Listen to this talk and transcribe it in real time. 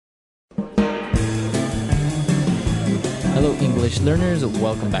Hello, English learners.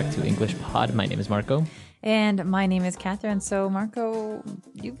 Welcome back to English Pod. My name is Marco. And my name is Catherine. So, Marco,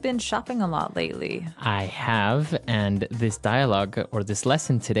 you've been shopping a lot lately. I have, and this dialogue or this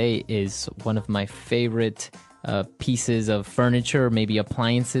lesson today is one of my favorite pieces of furniture, maybe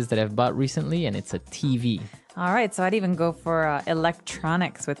appliances that I've bought recently, and it's a TV. All right, so I'd even go for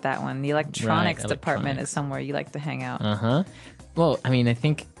electronics with that one. The electronics department is somewhere you like to hang out. Uh-huh. Well, I mean, I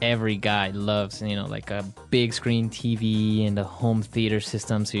think every guy loves, like a big screen TV and a home theater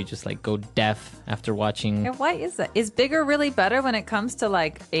system. So you just like go deaf after watching. Yeah, why is that? Is bigger really better when it comes to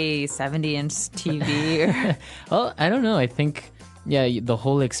like a 70-inch TV? Or... Well, I don't know. I think, the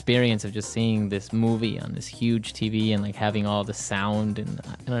whole experience of just seeing this movie on this huge TV and like having all the sound and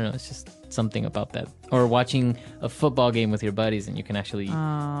I don't know, it's just something about that. Or watching a football game with your buddies and you can actually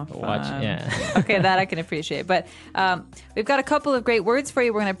watch. Yeah. Okay, that I can appreciate. But we've got a couple of great words for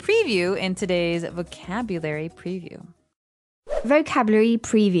you. We're going to preview in today's vocabulary preview. Vocabulary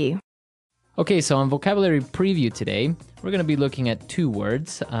preview. Okay, so on vocabulary preview today, we're going to be looking at two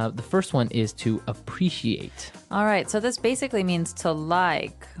words. The first one is to appreciate. All right, so this basically means to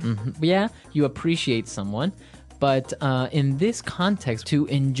like. Mm-hmm. Yeah, you appreciate someone. But in this context, to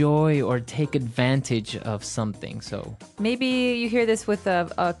enjoy or take advantage of something. So maybe you hear this with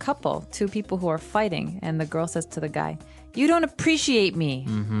a couple, two people who are fighting, and the girl says to the guy, "You don't appreciate me."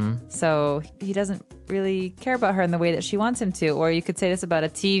 Mm-hmm. So he doesn't really care about her in the way that she wants him to. Or you could say this about a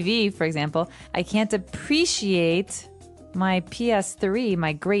TV, for example. "I can't appreciate my PS3,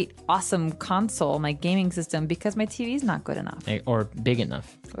 my great, awesome console, my gaming system, because my TV is not good enough." Or big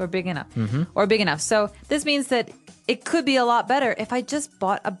enough. Or big enough. Mm-hmm. Or big enough. So this means that it could be a lot better if I just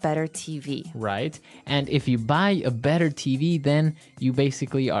bought a better TV. Right. And if you buy a better TV, then you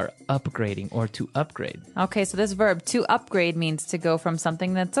basically are upgrading or to upgrade. Okay, so this verb, to upgrade, means to go from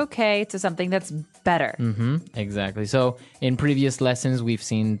something that's okay to something that's better. Mm-hmm. Exactly. So in previous lessons, we've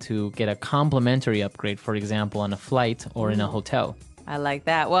seen to get a complimentary upgrade, for example, on a flight or in a hotel. I like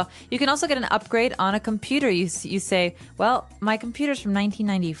that. Well, you can also get an upgrade on a computer. You say, well, my computer's from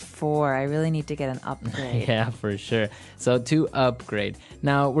 1994. I really need to get an upgrade. Yeah, for sure. So to upgrade.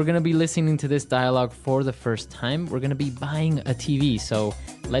 Now, we're going to be listening to this dialogue for the first time. We're going to be buying a TV. So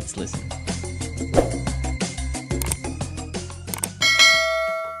let's listen.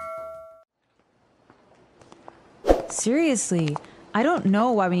 Seriously, I don't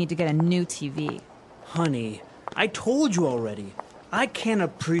know why we need to get a new TV. Honey, I told you already. I can't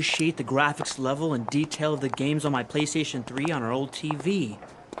appreciate the graphics level and detail of the games on my PlayStation 3 on our old TV.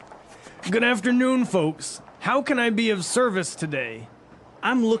 Good afternoon, folks. How can I be of service today?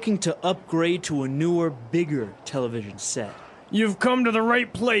 I'm looking to upgrade to a newer, bigger television set. You've come to the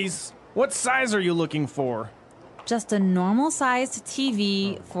right place. What size are you looking for? Just a normal-sized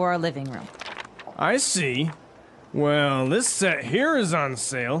TV for a living room. I see. Well, this set here is on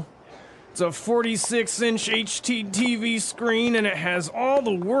sale. It's a 46-inch HT TV screen, and it has all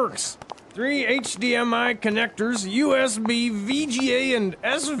the works. 3 HDMI connectors, USB, VGA, and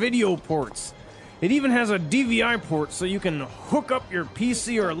S-video ports. It even has a DVI port so you can hook up your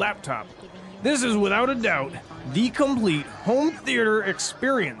PC or laptop. This is, without a doubt, the complete home theater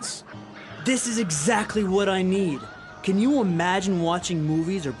experience. This is exactly what I need. Can you imagine watching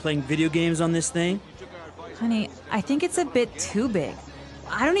movies or playing video games on this thing? Honey, I think it's a bit too big.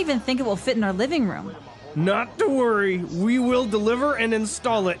 I don't even think it will fit in our living room. Not to worry, we will deliver and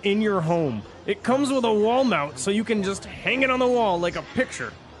install it in your home. It comes with a wall mount so you can just hang it on the wall like a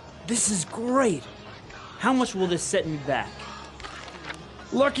picture. This is great. How much will this set me back?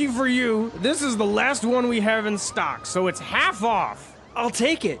 Lucky for you, this is the last one we have in stock, so it's half off. I'll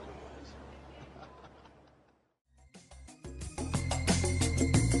take it.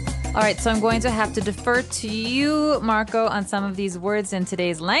 All right, so I'm going to have to defer to you, Marco, on some of these words in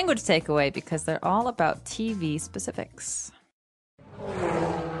today's language takeaway because they're all about TV specifics.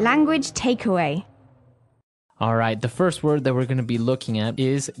 Language takeaway. All right, the first word that we're going to be looking at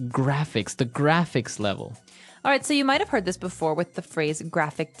is graphics, the graphics level. All right, so you might have heard this before with the phrase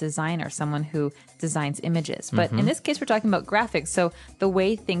graphic designer, someone who designs images. But in this case, we're talking about graphics, so the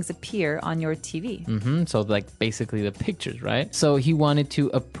way things appear on your TV. So like basically the pictures, right? So he wanted to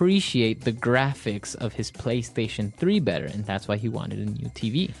appreciate the graphics of his PlayStation 3 better, and that's why he wanted a new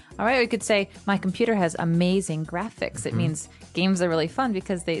TV. All right, we could say, my computer has amazing graphics. It means games are really fun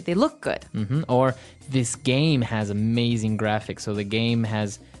because they look good. Or this game has amazing graphics, so the game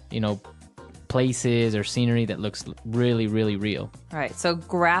has, places or scenery that looks really, really real. All right, so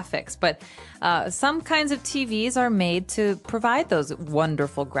graphics. But some kinds of TVs are made to provide those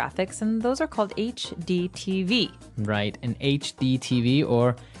wonderful graphics, and those are called HD TV. Right, an HD TV,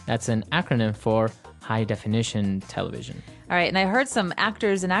 or that's an acronym for high definition television. All right, and I heard some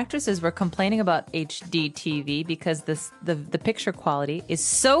actors and actresses were complaining about HD TV because the picture quality is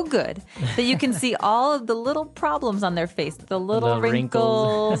so good that you can see all of the little problems on their face, the little The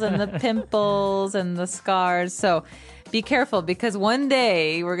wrinkles and the pimples and the scars. So be careful because one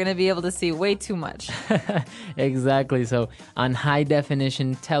day we're going to be able to see way too much. Exactly. So on high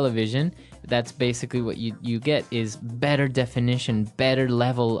definition television, that's basically what you get is better definition, better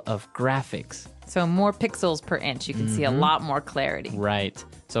level of graphics. So more pixels per inch. You can see a lot more clarity. Right.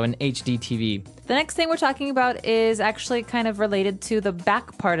 So an HD TV. The next thing we're talking about is actually kind of related to the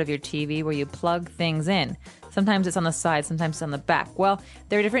back part of your TV where you plug things in. Sometimes it's on the side, sometimes it's on the back. Well,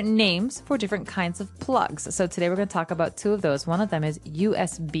 there are different names for different kinds of plugs. So today we're going to talk about two of those. One of them is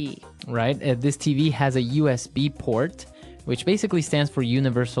USB. Right. This TV has a USB port, which basically stands for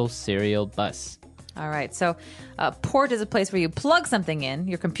Universal Serial Bus. All right. So a port is a place where you plug something in.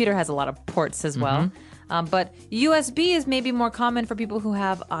 Your computer has a lot of ports as well. But USB is maybe more common for people who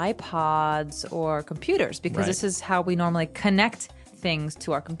have iPods or computers because this is how we normally connect things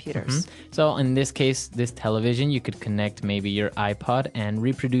to our computers. So in this case, this television, you could connect maybe your iPod and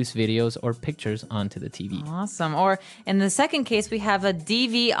reproduce videos or pictures onto the TV. Awesome. Or in the second case, we have a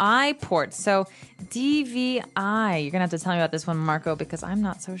DVI port. So DVI, you're going to have to tell me about this one, Marco, because I'm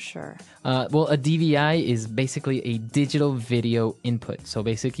not so sure. Well, a DVI is basically a digital video input. So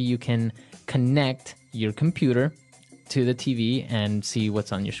basically you can connect your computer to the TV and see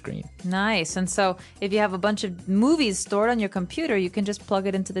what's on your screen. Nice. And so if you have a bunch of movies stored on your computer, you can just plug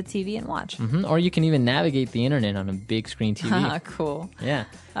it into the TV and watch. Or you can even navigate the internet on a big screen TV. Cool. Yeah.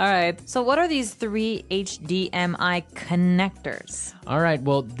 All right. So what are these three HDMI connectors? All right.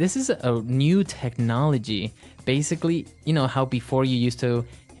 Well, this is a new technology. Basically, you know how before you used to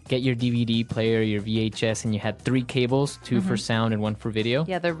get your DVD player, your VHS, and you had three cables, two for sound and one for video?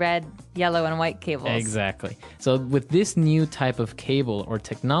 Yeah, the red, yellow, and white cables. Exactly. So with this new type of cable or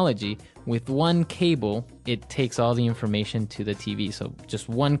technology, with one cable, it takes all the information to the TV. So just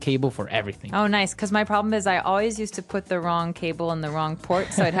one cable for everything. Oh, nice. Because my problem is I always used to put the wrong cable in the wrong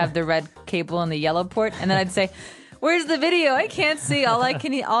port. So I'd have the red cable in the yellow port. And then I'd say, where's the video? I can't see. All I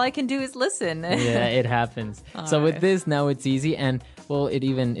can do is listen. Yeah, it happens. So with this, now it's easy. And well,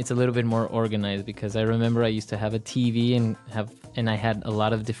 it's a little bit more organized because I remember I used to have a TV and I had a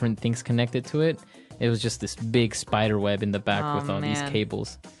lot of different things connected to it. It was just this big spider web in the back with all these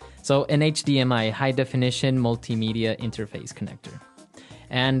cables. So an HDMI, high definition multimedia interface connector.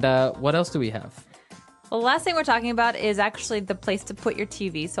 And what else do we have? Well, the last thing we're talking about is actually the place to put your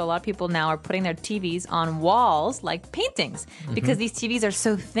TV. So a lot of people now are putting their TVs on walls like paintings because these TVs are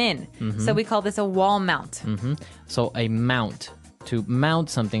so thin. So we call this a wall mount. So a mount. To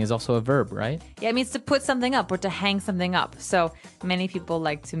mount something is also a verb, right? Yeah, it means to put something up or to hang something up. So many people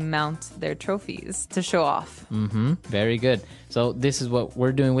like to mount their trophies to show off. Very good. So this is what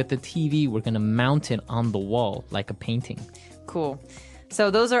we're doing with the TV. We're going to mount it on the wall like a painting. Cool. So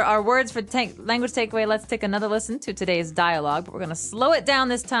those are our words for language takeaway. Let's take another listen to today's dialogue. But we're going to slow it down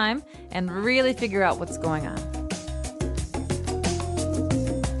this time and really figure out what's going on.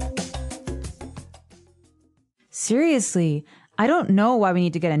 Seriously, I don't know why we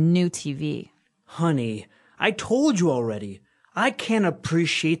need to get a new TV. Honey, I told you already. I can't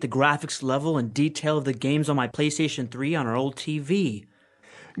appreciate the graphics level and detail of the games on my PlayStation 3 on our old TV.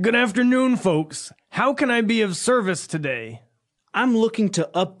 Good afternoon, folks. How can I be of service today? I'm looking to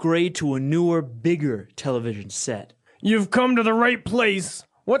upgrade to a newer, bigger television set. You've come to the right place.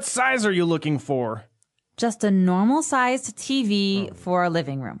 What size are you looking for? Just a normal-sized TV for our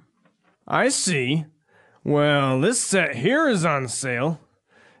living room. I see. Well, this set here is on sale.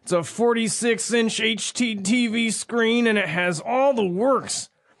 It's a 46-inch HT TV screen and it has all the works.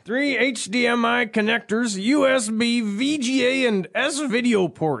 3 HDMI connectors, USB, VGA, and S-video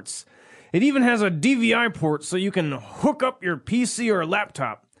ports. It even has a DVI port so you can hook up your PC or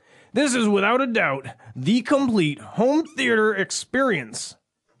laptop. This is without a doubt the complete home theater experience.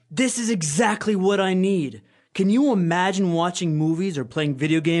 This is exactly what I need. Can you imagine watching movies or playing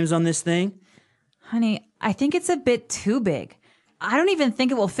video games on this thing? Honey, I think it's a bit too big. I don't even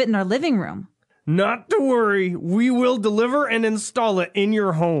think it will fit in our living room. Not to worry, we will deliver and install it in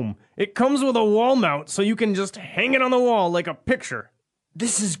your home. It comes with a wall mount so you can just hang it on the wall like a picture.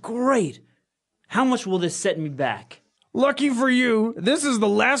 This is great. How much will this set me back? Lucky for you, this is the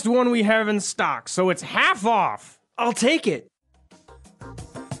last one we have in stock, so it's half off. I'll take it.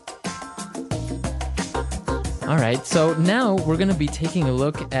 All right, so now we're going to be taking a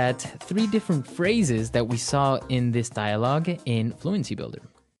look at 3 different phrases that we saw in this dialogue in Fluency Builder.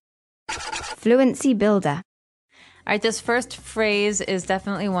 Fluency Builder. All right, this first phrase is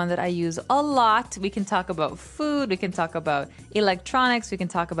definitely one that I use a lot. We can talk about food, we can talk about electronics, we can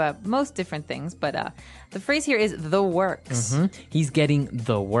talk about most different things, but the phrase here is the works. He's getting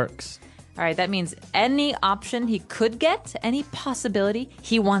the works. All right, that means any option he could get, any possibility,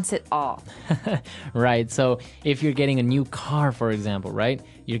 he wants it all. Right. So if you're getting a new car, for example, right?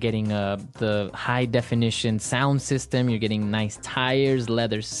 You're getting the high definition sound system, you're getting nice tires,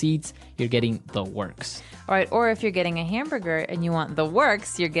 leather seats, you're getting the works. All right, or if you're getting a hamburger and you want the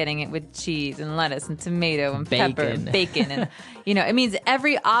works, you're getting it with cheese and lettuce and tomato and pepper and bacon. And, it means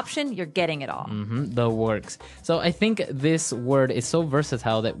every option, you're getting it all. The works. So I think this word is so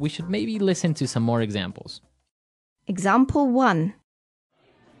versatile that we should maybe listen to some more examples. Example 1.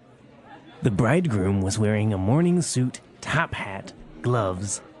 The bridegroom was wearing a morning suit, top hat,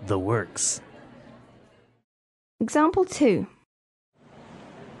 gloves, the works. Example 2.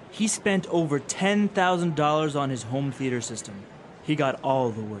 He spent over $10,000 on his home theater system. He got all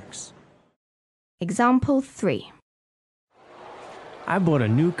the works. Example 3. I bought a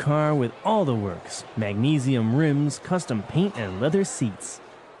new car with all the works. Magnesium rims, custom paint, and leather seats.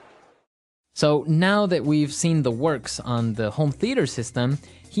 So now that we've seen the works on the home theater system,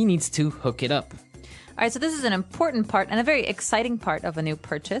 he needs to hook it up. All right, so this is an important part and a very exciting part of a new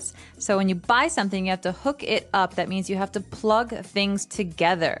purchase. So when you buy something, you have to hook it up. That means you have to plug things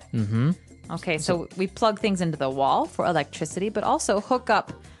together. Okay, so we plug things into the wall for electricity, but also hook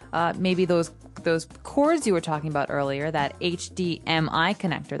up maybe those cords you were talking about earlier, that HDMI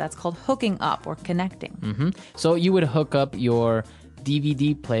connector. That's called hooking up or connecting. So you would hook up your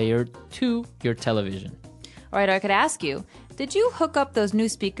DVD player to your television. All right, I could ask you, did you hook up those new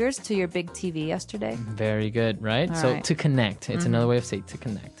speakers to your big TV yesterday? Very good, right? All So right. to connect, it's another way of saying to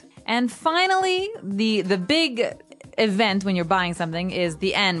connect. And finally, the big event when you're buying something is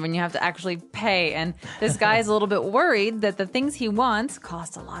the end, when you have to actually pay. And this guy is a little bit worried that the things he wants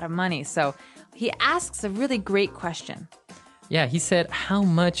cost a lot of money. So he asks a really great question. Yeah, he said, how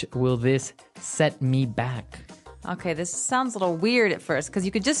much will this set me back? Okay, this sounds a little weird at first because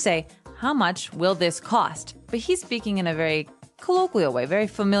you could just say, how much will this cost? But he's speaking in a very colloquial way, very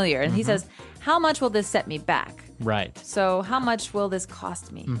familiar. And he says, how much will this set me back? Right. So how much will this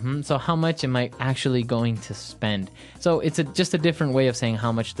cost me? So how much am I actually going to spend? So it's just a different way of saying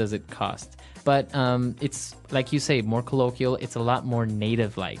how much does it cost. But it's, like you say, more colloquial. It's a lot more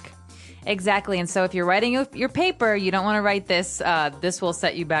native-like. Exactly. And so if you're writing your paper, you don't want to write this, this will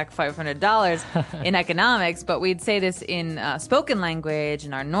set you back $500 in economics, but we'd say this in spoken language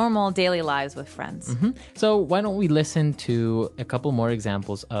in our normal daily lives with friends. So why don't we listen to a couple more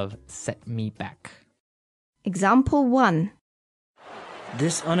examples of set me back? Example 1.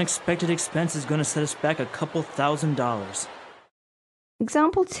 This unexpected expense is going to set us back a couple $1,000s.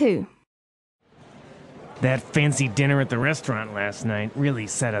 Example 2. That fancy dinner at the restaurant last night really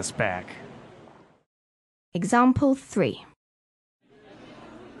set us back. Example 3.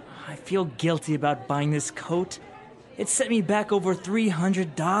 I feel guilty about buying this coat. It set me back over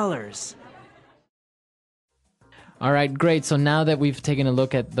 $300. All right, great. So now that we've taken a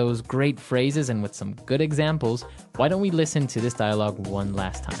look at those great phrases and with some good examples, why don't we listen to this dialogue one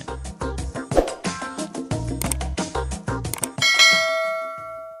last time?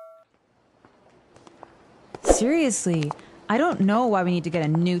 Seriously, I don't know why we need to get a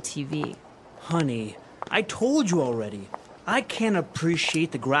new TV. Honey, I told you already. I can't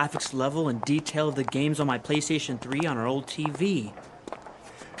appreciate the graphics level and detail of the games on my PlayStation 3 on our old TV.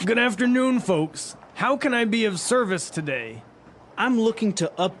 Good afternoon, folks. How can I be of service today? I'm looking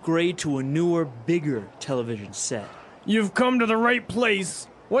to upgrade to a newer, bigger television set. You've come to the right place.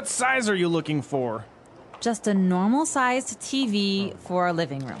 What size are you looking for? Just a normal-sized TV for our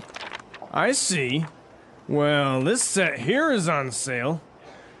living room. I see. Well, this set here is on sale.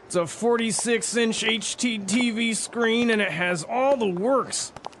 It's a 46-inch HT TV screen and it has all the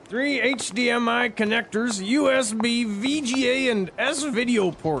works. 3 HDMI connectors, USB, VGA, and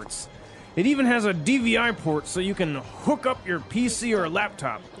S-video ports. It even has a DVI port so you can hook up your PC or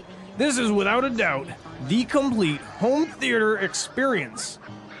laptop. This is without a doubt the complete home theater experience.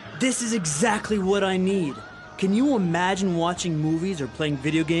 This is exactly what I need. Can you imagine watching movies or playing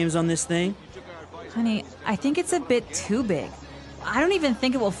video games on this thing? Honey, I think it's a bit too big. I don't even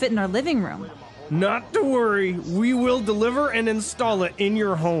think it will fit in our living room. Not to worry, we will deliver and install it in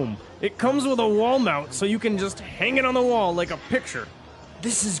your home. It comes with a wall mount so you can just hang it on the wall like a picture.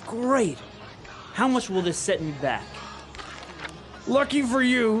 This is great. How much will this set me back? Lucky for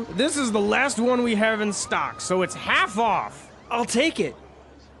you, this is the last one we have in stock, so it's half off. I'll take it.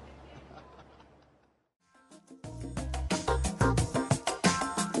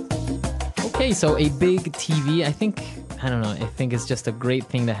 Okay, so a big TV, I don't know, I think it's just a great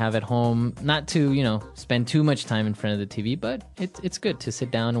thing to have at home. Not to, spend too much time in front of the TV, but it's good to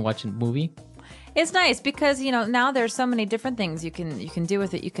sit down and watch a movie. It's nice because, now there's so many different things you can do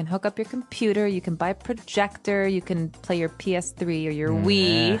with it. You can hook up your computer, you can buy a projector, you can play your PS3 or your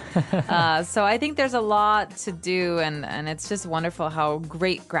Wii. So I think there's a lot to do, and it's just wonderful how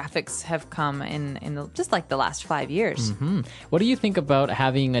great graphics have come in just like the last 5 years. Mm-hmm. What do you think about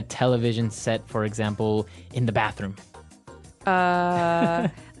having a television set, for example, in the bathroom? I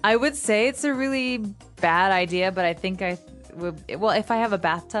would say it's a really bad idea, but I think if I have a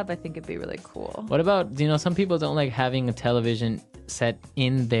bathtub, I think it'd be really cool. What about, some people don't like having a television set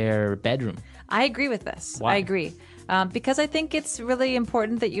in their bedroom. I agree with this. Why? I agree. Because I think it's really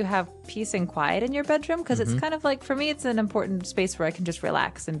important that you have peace and quiet in your bedroom, because it's kind of like, for me, it's an important space where I can just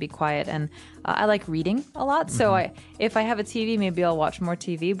relax and be quiet. And I like reading a lot. So if I have a TV, maybe I'll watch more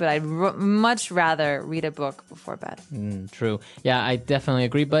TV, but I'd much rather read a book before bed. True. Yeah, I definitely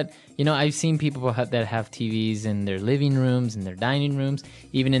agree. But, I've seen people that have TVs in their living rooms, in their dining rooms,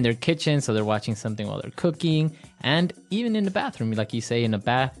 even in their kitchen. So they're watching something while they're cooking. And even in the bathroom, like you say, in a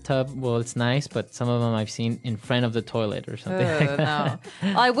bathtub, well, it's nice, but some of them I've seen in front of the toilet or something like that.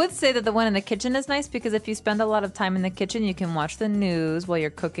 No. Well, I would say that the one in the kitchen is nice because if you spend a lot of time in the kitchen, you can watch the news while you're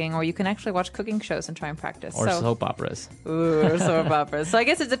cooking, or you can actually watch cooking shows and try and practice. Or soap operas. Or soap operas. So I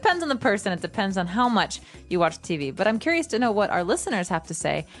guess it depends on the person. It depends on how much you watch TV. But I'm curious to know what our listeners have to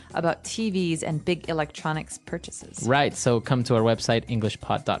say about TVs and big electronics purchases. Right. So come to our website,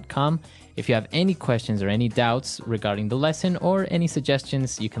 eslpod.com. If you have any questions or any doubts regarding the lesson or any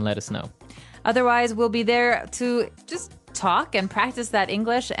suggestions, you can let us know. Otherwise, we'll be there to just talk and practice that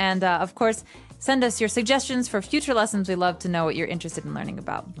English. And of course, send us your suggestions for future lessons. We love to know what you're interested in learning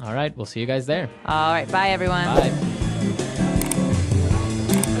about. All right. We'll see you guys there. All right. Bye, everyone. Bye.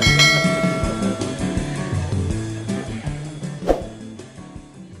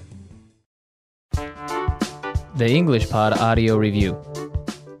 The English Pod Audio Review.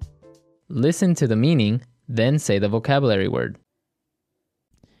 Listen to the meaning, then say the vocabulary word.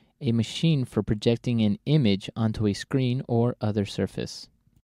 A machine for projecting an image onto a screen or other surface.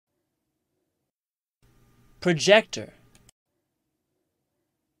 Projector.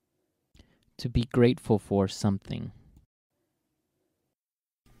 To be grateful for something.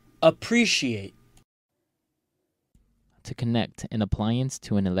 Appreciate. To connect an appliance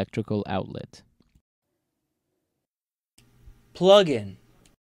to an electrical outlet. Plug in.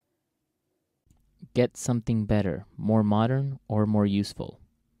 Get something better, more modern, or more useful.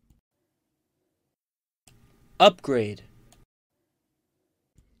 Upgrade.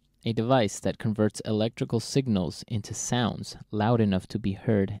 A device that converts electrical signals into sounds loud enough to be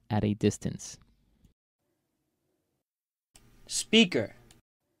heard at a distance. Speaker.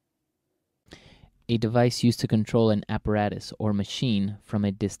 A device used to control an apparatus or machine from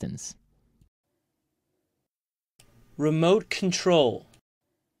a distance. Remote control.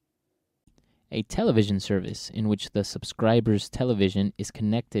 A television service in which the subscriber's television is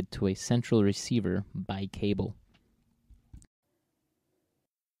connected to a central receiver by cable.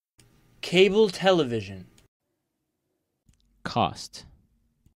 Cable television. Cost.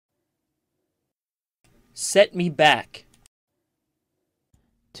 Set me back.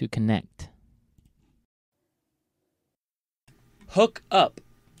 To connect. Hook up.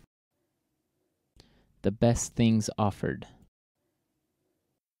 The best things offered.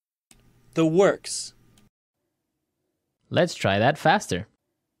 The works. Let's try that faster.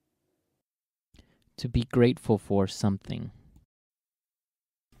 To be grateful for something.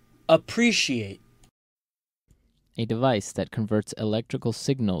 Appreciate. A device that converts electrical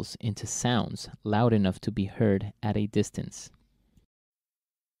signals into sounds loud enough to be heard at a distance.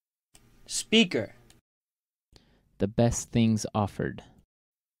 Speaker. The best things offered.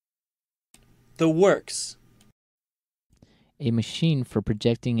 The works. A machine for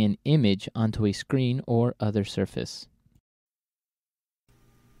projecting an image onto a screen or other surface.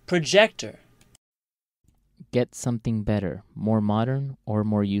 Projector. Get something better, more modern, or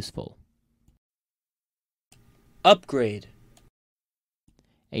more useful. Upgrade.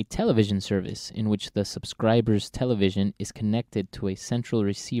 A television service in which the subscriber's television is connected to a central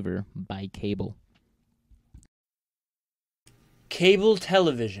receiver by cable. Cable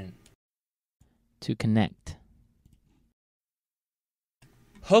television. To connect.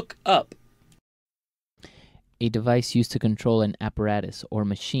 Hook up. A device used to control an apparatus or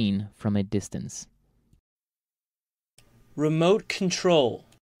machine from a distance. Remote control.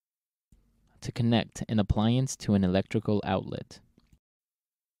 To connect an appliance to an electrical outlet.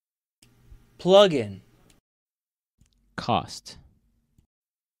 Plug in. Cost.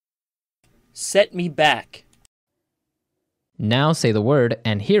 Set me back. Now say the word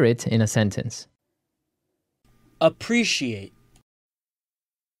and hear it in a sentence. Appreciate.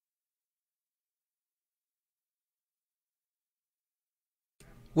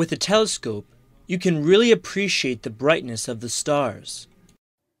 With a telescope, you can really appreciate the brightness of the stars.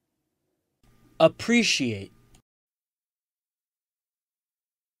 Appreciate.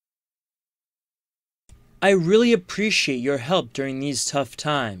 I really appreciate your help during these tough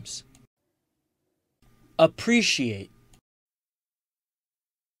times. Appreciate.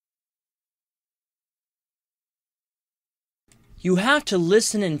 You have to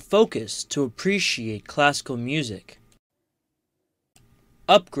listen and focus to appreciate classical music.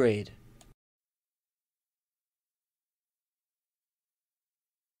 Upgrade.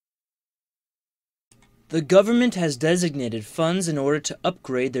 The government has designated funds in order to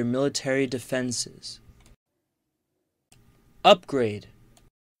upgrade their military defenses. Upgrade.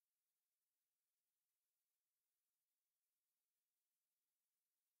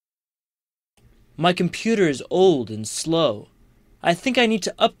 My computer is old and slow. I think I need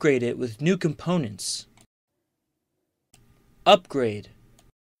to upgrade it with new components. Upgrade.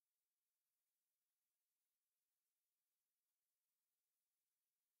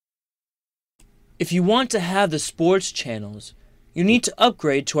 If you want to have the sports channels, you need to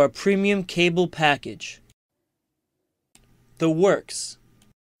upgrade to our premium cable package. The works.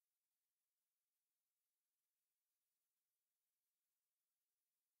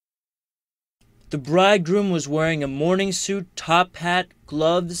 The bridegroom was wearing a morning suit, top hat,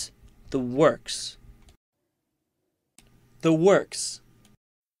 gloves. The works. The works.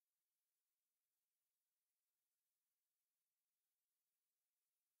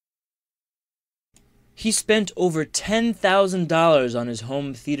 He spent over $10,000 on his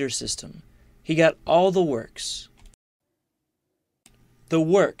home theater system. He got all the works. The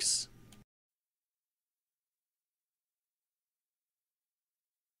works.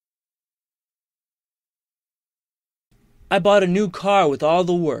 I bought a new car with all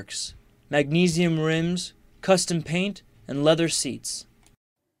the works: magnesium rims, custom paint, and leather seats.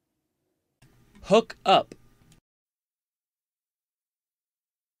 Hook up.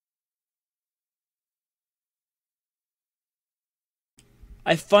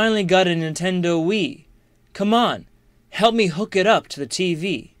 I finally got a Nintendo Wii. Come on, help me hook it up to the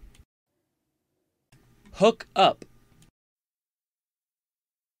TV. Hook up.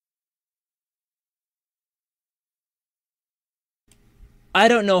 I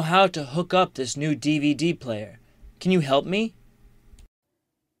don't know how to hook up this new DVD player. Can you help me?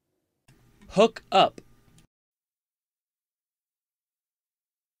 Hook up.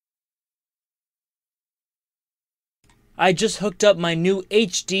 I just hooked up my new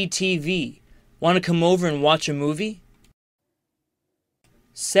HD TV. Want to come over and watch a movie?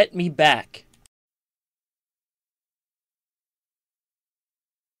 Set me back.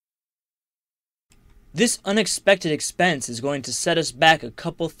 This unexpected expense is going to set us back a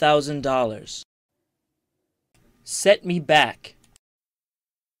couple $1,000s. Set me back.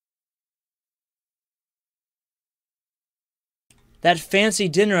 That fancy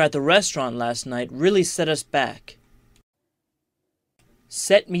dinner at the restaurant last night really set us back.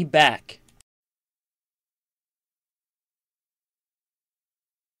 Set me back.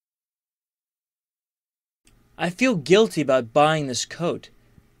 I feel guilty about buying this coat.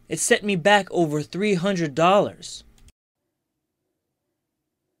 It set me back over $300.